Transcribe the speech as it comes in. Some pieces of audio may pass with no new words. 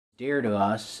dear to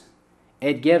us,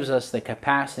 it gives us the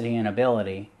capacity and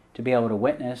ability to be able to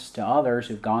witness to others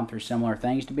who've gone through similar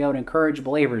things, to be able to encourage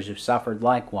believers who've suffered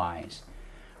likewise.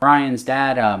 Brian's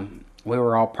dad, we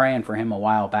were all praying for him a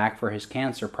while back for his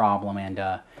cancer problem,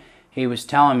 and he was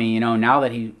telling me, now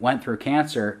that he went through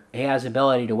cancer, he has the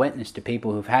ability to witness to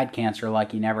people who've had cancer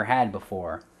like he never had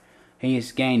before.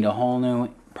 He's gained a whole new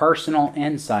personal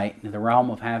insight into the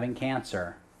realm of having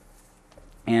cancer.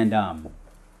 And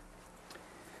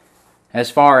as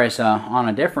far as on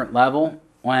a different level,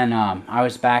 when I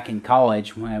was back in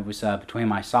college, when it was between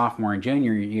my sophomore and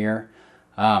junior year,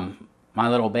 my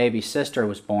little baby sister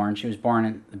was born. She was born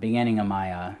at the beginning of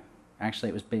my, actually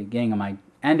it was beginning of my,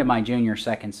 end of my junior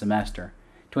second semester.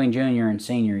 Between junior and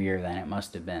senior year then, it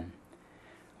must have been.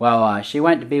 Well, she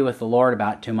went to be with the Lord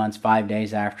about 2 months, 5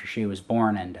 days after she was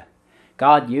born, and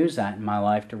God used that in my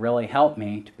life to really help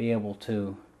me to be able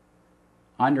to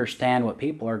understand what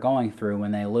people are going through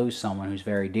when they lose someone who's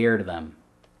very dear to them.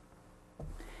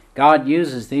 God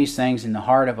uses these things in the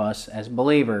heart of us as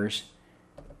believers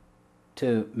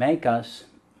to make us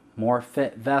more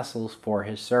fit vessels for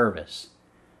His service.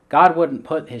 God wouldn't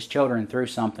put His children through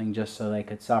something just so they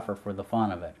could suffer for the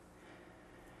fun of it.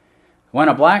 When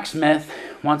a blacksmith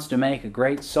wants to make a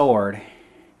great sword,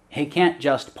 he can't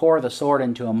just pour the sword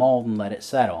into a mold and let it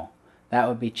settle. That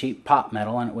would be cheap pot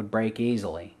metal and it would break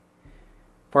easily.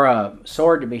 For a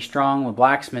sword to be strong, the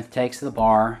blacksmith takes the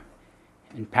bar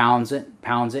and pounds it,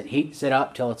 heats it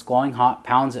up till it's glowing hot,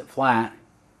 pounds it flat,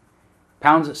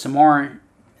 pounds it some more, and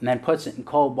then puts it in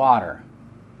cold water.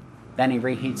 Then he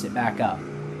reheats it back up,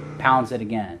 pounds it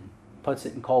again, puts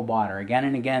it in cold water. Again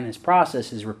and again, this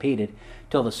process is repeated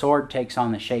till the sword takes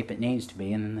on the shape it needs to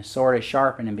be, and then the sword is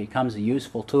sharpened and becomes a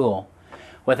useful tool.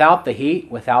 Without the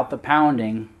heat, without the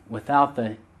pounding, without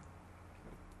the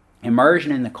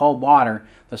immersion in the cold water,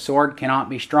 the sword cannot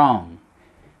be strong.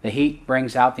 The heat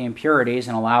brings out the impurities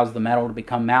and allows the metal to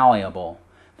become malleable.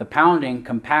 The pounding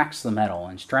compacts the metal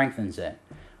and strengthens it.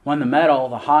 When the metal,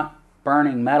 the hot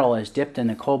burning metal, is dipped in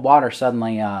the cold water,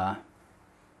 suddenly, if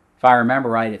I remember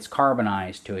right, it's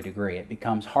carbonized to a degree. It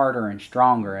becomes harder and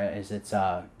stronger as it's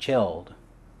chilled.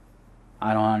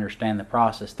 I don't understand the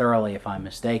process thoroughly. If I'm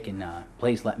mistaken,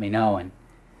 please let me know, and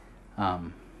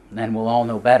then we'll all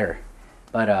know better.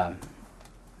 But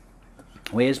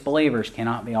we as believers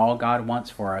cannot be all God wants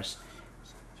for us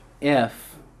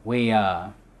if we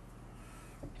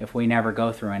never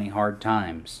go through any hard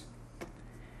times.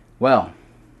 Well,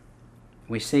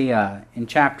 we see in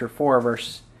chapter 4,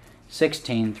 verse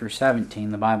 16 through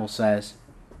 17, the Bible says,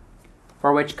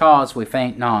 "For which cause we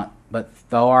faint not, but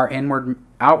though our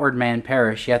outward man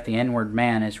perish, yet the inward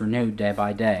man is renewed day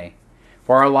by day.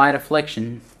 For our light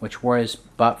affliction, which was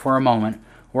but for a moment,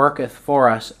 worketh for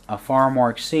us a far more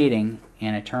exceeding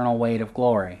and eternal weight of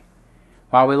glory.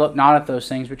 While we look not at those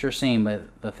things which are seen, but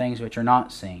the things which are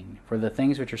not seen. For the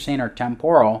things which are seen are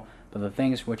temporal, but the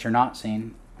things which are not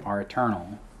seen are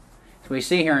eternal." So we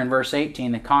see here in verse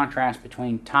 18 the contrast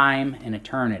between time and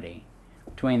eternity,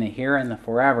 between the here and the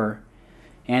forever.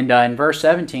 And in verse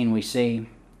 17 we see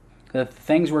that the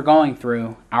things we're going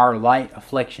through are light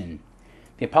affliction.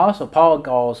 The Apostle Paul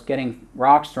calls getting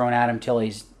rocks thrown at him till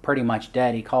he's pretty much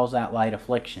dead, he calls that light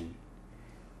affliction.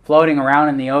 Floating around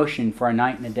in the ocean for a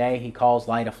night and a day, he calls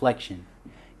light affliction.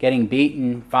 Getting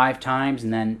beaten 5 times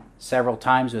and then several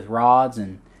times with rods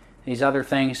and these other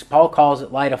things, Paul calls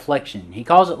it light affliction. He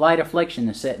calls it light affliction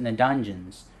to sit in the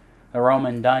dungeons, the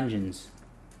Roman dungeons,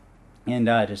 and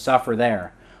to suffer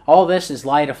there. All this is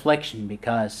light affliction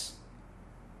because,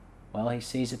 well, he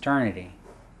sees eternity.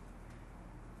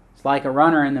 It's like a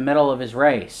runner in the middle of his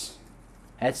race.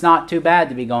 It's not too bad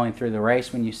to be going through the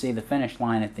race when you see the finish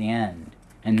line at the end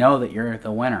and know that you're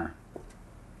the winner.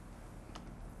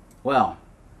 Well,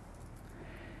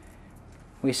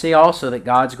 we see also that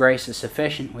God's grace is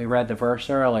sufficient. We read the verse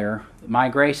earlier. "My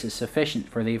grace is sufficient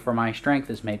for thee, for my strength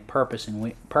is made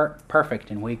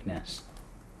perfect in weakness."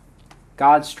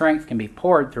 God's strength can be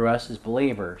poured through us as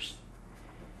believers.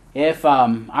 If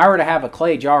I were to have a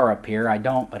clay jar up here, I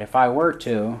don't, but if I were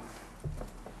to,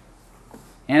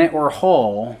 and it were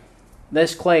whole,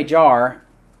 this clay jar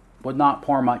would not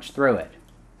pour much through it.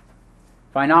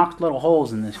 If I knocked little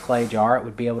holes in this clay jar, it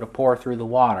would be able to pour through the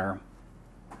water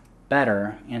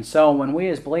better. And so when we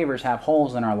as believers have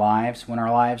holes in our lives, when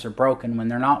our lives are broken, when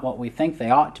they're not what we think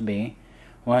they ought to be,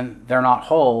 when they're not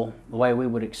whole the way we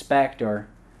would expect or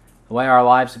the way our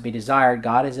lives would be desired,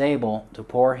 God is able to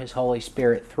pour His Holy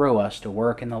Spirit through us to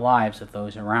work in the lives of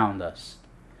those around us.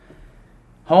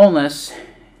 Wholeness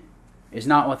is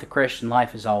not what the Christian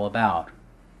life is all about.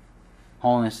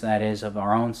 Wholeness, that is, of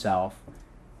our own self.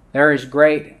 There is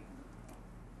great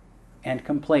and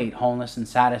complete wholeness and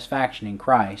satisfaction in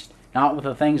Christ, not with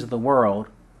the things of the world,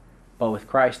 but with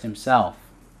Christ himself.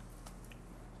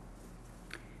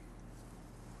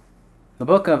 The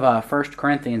book of 1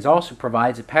 Corinthians also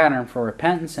provides a pattern for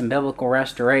repentance and biblical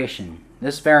restoration.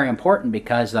 This is very important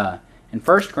because in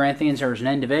 1 Corinthians there was an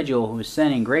individual who was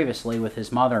sinning grievously with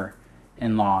his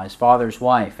mother-in-law, his father's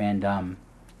wife, and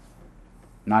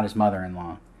not his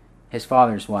mother-in-law, his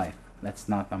father's wife. That's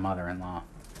not the mother-in-law.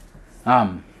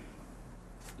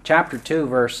 Chapter 2,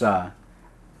 verse,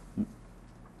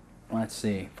 let's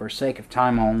see, for sake of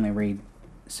time I'll only read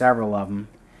several of them.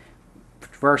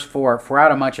 Verse 4, For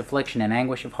out of much affliction and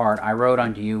anguish of heart I wrote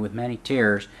unto you with many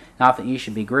tears, not that ye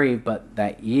should be grieved, but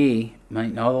that ye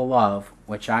might know the love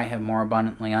which I have more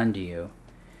abundantly unto you.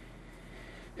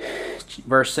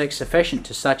 Verse 6, Sufficient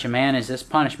to such a man is this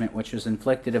punishment which was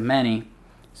inflicted of many,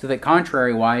 so that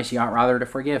contrariwise ye ought rather to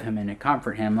forgive him and to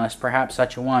comfort him, lest perhaps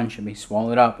such a one should be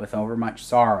swallowed up with overmuch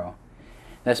sorrow.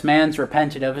 This man's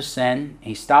repented of his sin.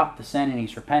 He stopped the sin and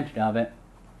he's repented of it.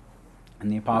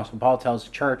 And the Apostle Paul tells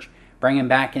the church, bring him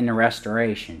back into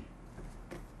restoration.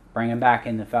 Bring him back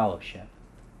into fellowship.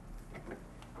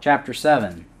 Chapter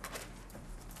 7,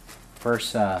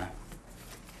 verse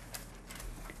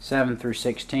 7 through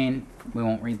 16. We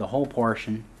won't read the whole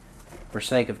portion for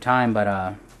sake of time,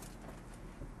 but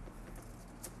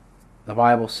the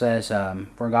Bible says,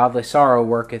 For godly sorrow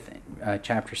worketh,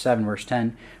 chapter 7, verse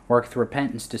 10, worketh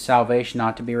repentance to salvation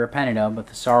not to be repented of, but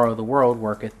the sorrow of the world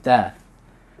worketh death.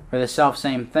 For the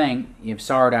selfsame thing, ye have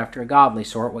sorrowed after a godly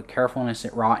sort, what carefulness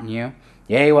it wrought in you,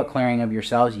 yea, what clearing of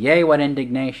yourselves, yea, what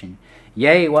indignation,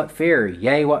 yea, what fear,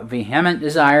 yea, what vehement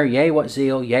desire, yea, what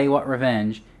zeal, yea, what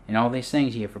revenge. In all these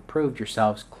things ye have approved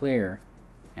yourselves clear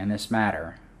in this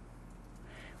matter.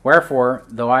 Wherefore,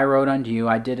 though I wrote unto you,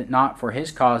 I did it not for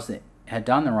his cause that had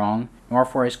done the wrong, nor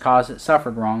for his cause that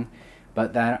suffered wrong,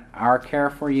 but that our care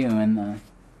for you in the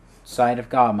sight of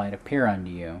God might appear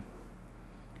unto you.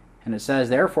 And it says,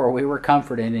 Therefore we were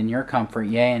comforted in your comfort,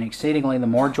 yea, and exceedingly the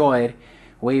more joyed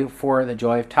we for the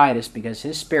joy of Titus, because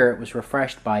his spirit was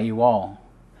refreshed by you all.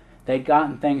 They'd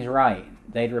gotten things right.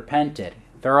 They'd repented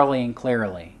thoroughly and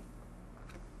clearly.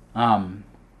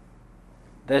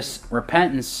 This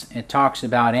repentance it talks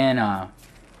about in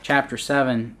chapter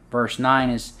 7, verse 9,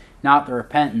 is not the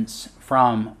repentance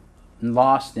from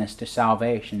lostness to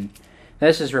salvation.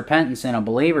 This is repentance in a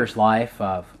believer's life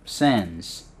of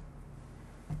sins.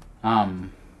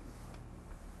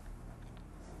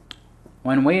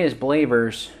 When we as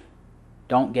believers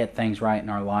don't get things right in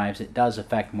our lives, it does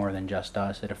affect more than just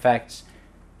us. It affects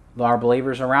our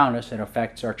believers around us. It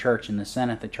affects our church. In the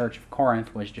Senate, the church of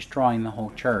Corinth was destroying the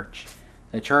whole church.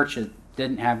 The church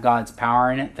didn't have God's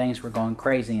power in it. Things were going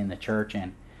crazy in the church,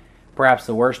 and perhaps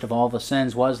the worst of all the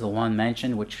sins was the one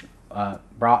mentioned, which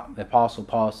brought the Apostle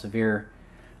Paul a severe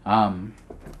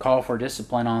call for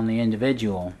discipline on the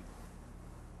individual.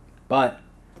 But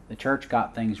the church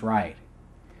got things right.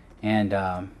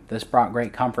 And this brought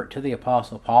great comfort to the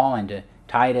Apostle Paul and to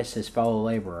Titus, his fellow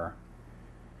laborer.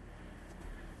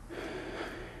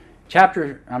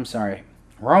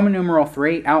 Roman numeral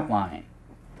 3, outline.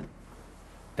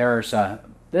 This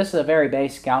is a very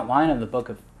basic outline of the book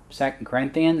of 2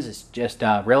 Corinthians. It's just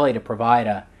really to provide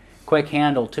a quick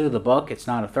handle to the book. It's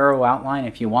not a thorough outline.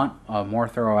 If you want a more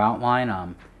thorough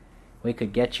outline, we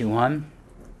could get you one.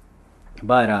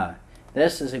 But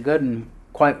this is a good and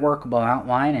quite workable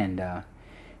outline, and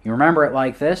you remember it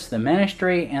like this: the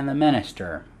ministry and the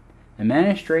minister. The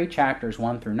ministry, chapters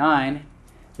 1 through 9.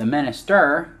 The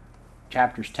minister,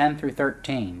 chapters 10 through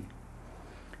 13.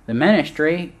 The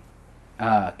ministry,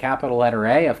 capital letter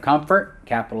A, of comfort,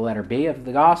 capital letter B, of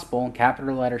the gospel, and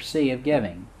capital letter C, of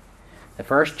giving. The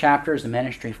first chapter is the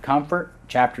ministry of comfort.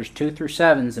 Chapters 2 through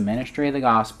 7 is the ministry of the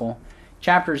gospel.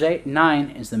 Chapters 8 and 9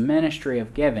 is the ministry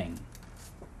of giving.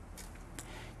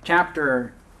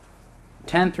 Chapter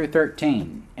 10 through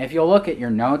 13. If you'll look at your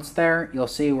notes there, you'll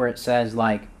see where it says,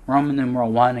 like, Roman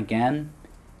numeral 1 again.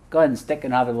 Go ahead and stick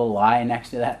another little I next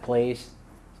to that, please.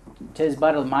 'Tis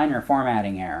but a minor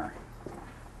formatting error.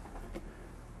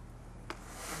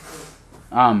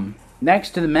 Next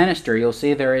to the minister, you'll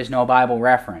see there is no Bible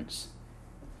reference.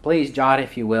 Please jot,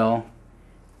 if you will,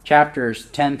 chapters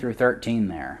 10 through 13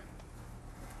 there.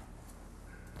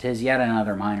 'Tis yet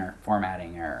another minor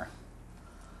formatting error.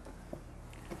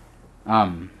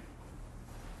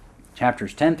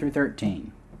 Chapters 10 through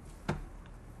 13.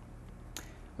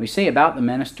 We see about the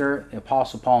minister, the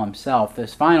Apostle Paul himself.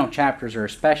 These final chapters are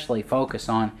especially focused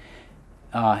on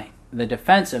the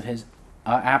defense of his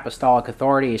apostolic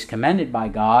authority. He is commended by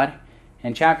God.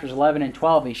 In chapters 11 and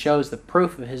 12, he shows the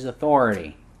proof of his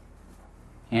authority.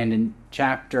 And in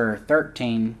chapter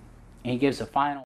 13, he gives a final